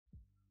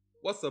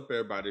What's up,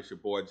 everybody? It's your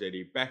boy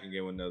JD back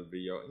again with another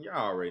video, and y'all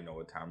already know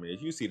what time it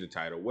is. You see the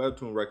title,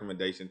 Webtoon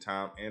recommendation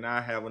time, and I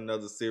have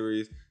another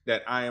series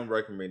that I am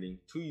recommending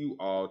to you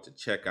all to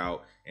check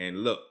out.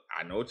 And look,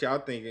 I know what y'all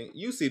thinking.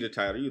 You see the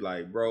title, you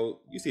like, bro.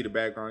 You see the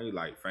background, you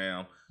like,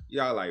 fam.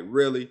 Y'all like,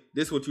 really?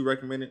 This what you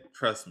recommended?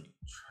 Trust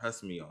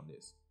me on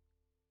this.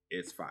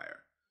 It's fire.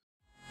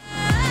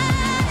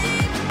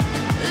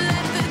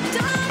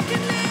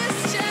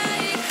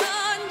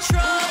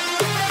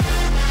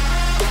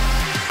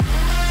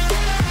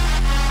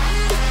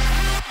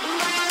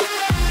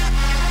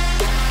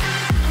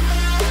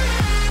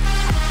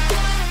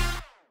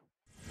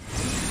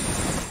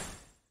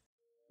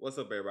 What's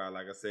up, everybody?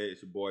 Like I said,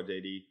 it's your boy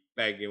JD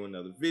back again with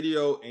another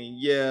video.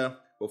 And yeah,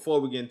 before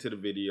we get into the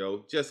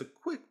video, just a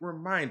quick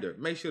reminder,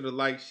 make sure to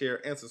like, share,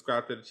 and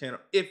subscribe to the channel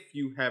if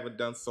you haven't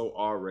done so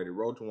already.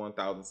 Road to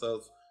 1,000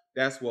 subs.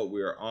 That's what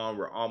we're on.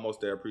 We're almost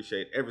there.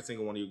 Appreciate every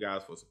single one of you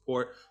guys for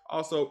support.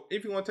 Also,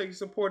 if you want to take your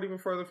support even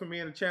further from me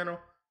and the channel,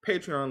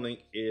 Patreon link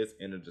is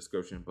in the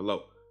description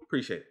below.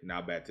 Appreciate it.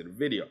 Now back to the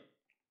video.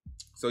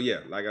 So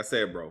yeah, like I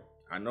said, bro,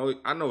 I know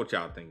what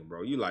y'all thinking,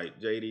 bro. You like,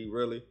 JD,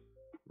 really?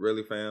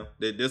 Really, fam?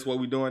 This what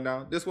we doing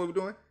now? This what we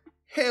doing?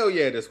 Hell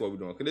yeah, this what we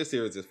doing. Cause this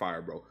series is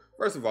fire, bro.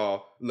 First of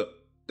all, look,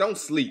 don't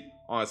sleep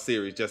on a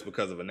series just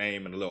because of a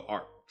name and a little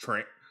art.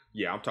 Trent.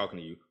 Yeah, I'm talking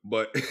to you.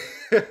 But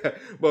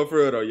but for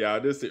real though,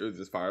 y'all, this series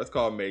is fire. It's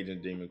called Mage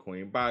and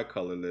DemonQueen by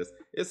Colorless.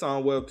 It's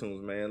on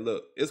Webtoons, man.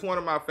 Look, it's one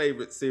of my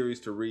favorite series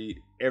to read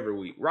every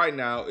week. Right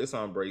now, it's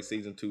on break.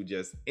 Season 2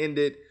 just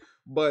ended.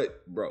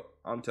 But bro,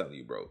 I'm telling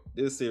you, bro,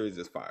 this series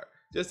is fire.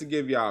 Just to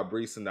give y'all a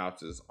brief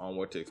synopsis on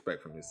what to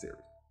expect from this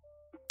series.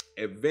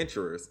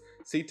 Adventurers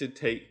seek to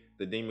take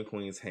the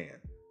DemonQueen's hand,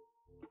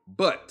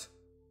 but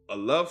a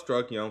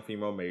love-struck young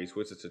female mage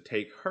wishes to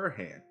take her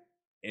hand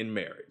in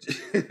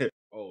marriage.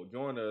 Oh,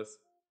 join us,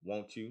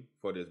 won't you,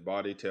 for this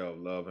body tale of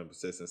love and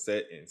persistence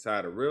set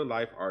inside a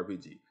real-life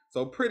RPG.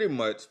 So pretty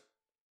much,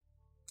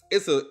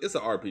 it's a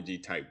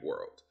RPG type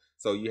world.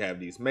 So you have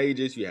these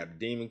mages, you have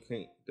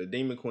the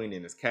Demon Queen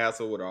in this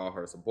castle with all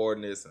her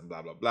subordinates and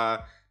blah blah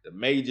blah. The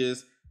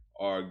mages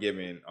are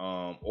given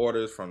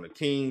orders from the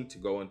king to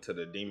go into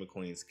the Demon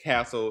Queen's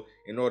castle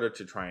in order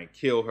to try and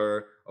kill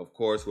her. Of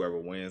course, whoever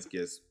wins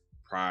gets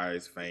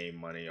prize, fame,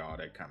 money, all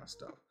that kind of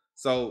stuff.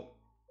 So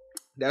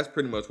that's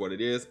pretty much what it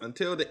is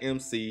until the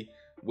MC,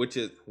 which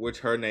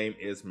her name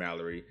is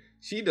Mallory.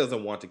 She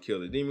doesn't want to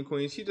kill the Demon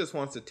Queen. She just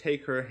wants to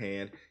take her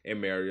hand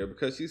and marry her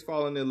because she's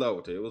fallen in love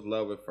with her. It was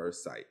love at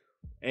first sight.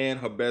 And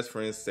her best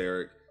friend,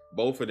 Sarek,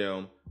 both of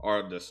them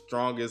are the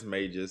strongest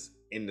mages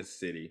in the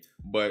city,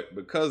 but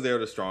because they're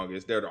the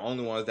strongest, they're the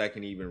only ones that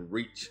can even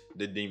reach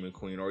the Demon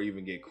Queen or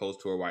even get close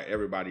to her, while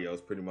everybody else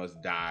pretty much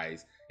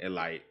dies at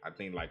I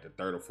think the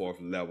 3rd or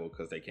 4th level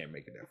because they can't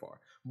make it that far.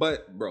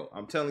 But bro,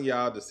 I'm telling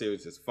y'all, the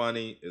series is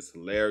funny, it's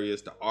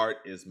hilarious, the art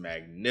is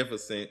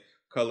magnificent.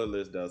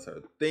 Colorless does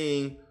her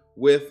thing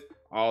with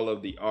all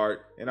of the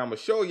art, and I'm gonna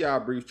show y'all a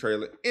brief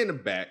trailer in the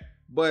back.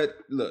 But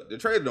look, the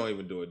trailer don't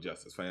even do it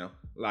justice, fam.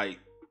 Like,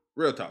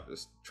 real talk,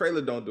 this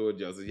trailer don't do it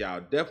justice.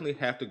 Y'all definitely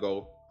have to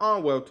go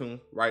on Webtoon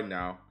right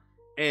now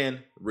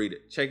and read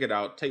it. Check it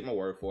out. Take my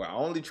word for it. I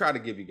only try to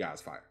give you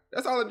guys fire.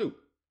 That's all I do.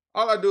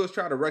 All I do is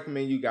try to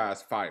recommend you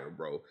guys fire,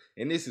 bro.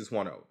 And this is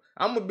one of them.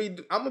 I'm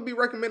gonna be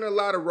recommending a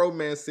lot of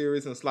romance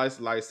series and slice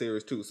of life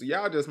series too. So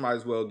y'all just might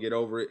as well get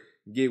over it,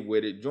 get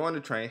with it, join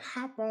the train,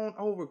 hop on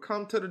over,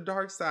 come to the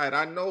dark side.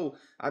 I know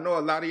a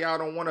lot of y'all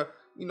don't want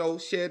to,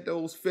 shed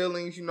those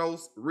feelings,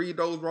 read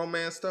those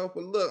romance stuff.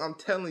 But look, I'm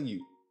telling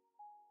you,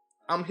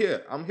 I'm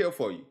here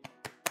for you.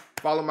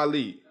 Follow my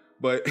lead.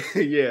 But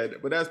yeah,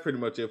 but that's pretty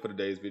much it for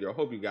today's video. I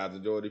hope you guys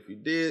enjoyed. If you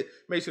did,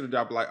 make sure to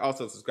drop a like.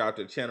 Also, subscribe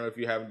to the channel if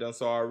you haven't done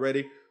so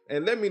already.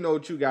 And let me know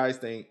what you guys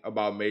think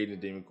about Mage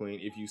and DemonQueen.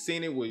 If you've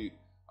seen it,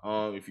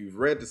 if you've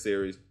read the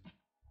series,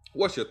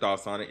 what's your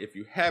thoughts on it? If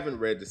you haven't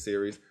read the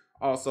series,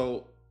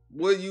 also,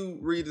 will you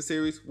read the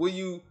series? Will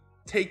you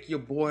take your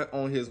boy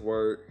on his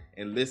word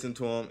and listen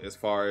to him as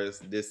far as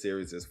this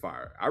series is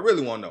fire? I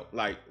really want to know.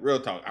 Like, real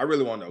talk, I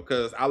really want to know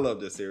because I love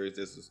this series.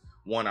 This is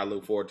one I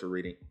look forward to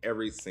reading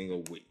every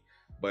single week.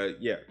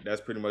 But yeah,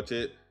 that's pretty much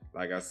it.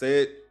 Like I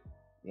said,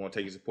 you want to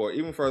take your support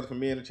even further from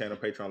me and the channel.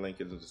 Patreon link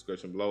is in the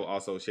description below.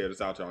 Also, share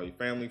this out to all your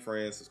family,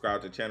 friends.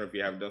 Subscribe to the channel if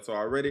you haven't done so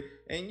already.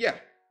 And yeah,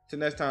 till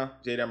next time,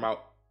 JD, I'm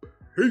out.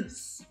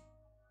 Peace.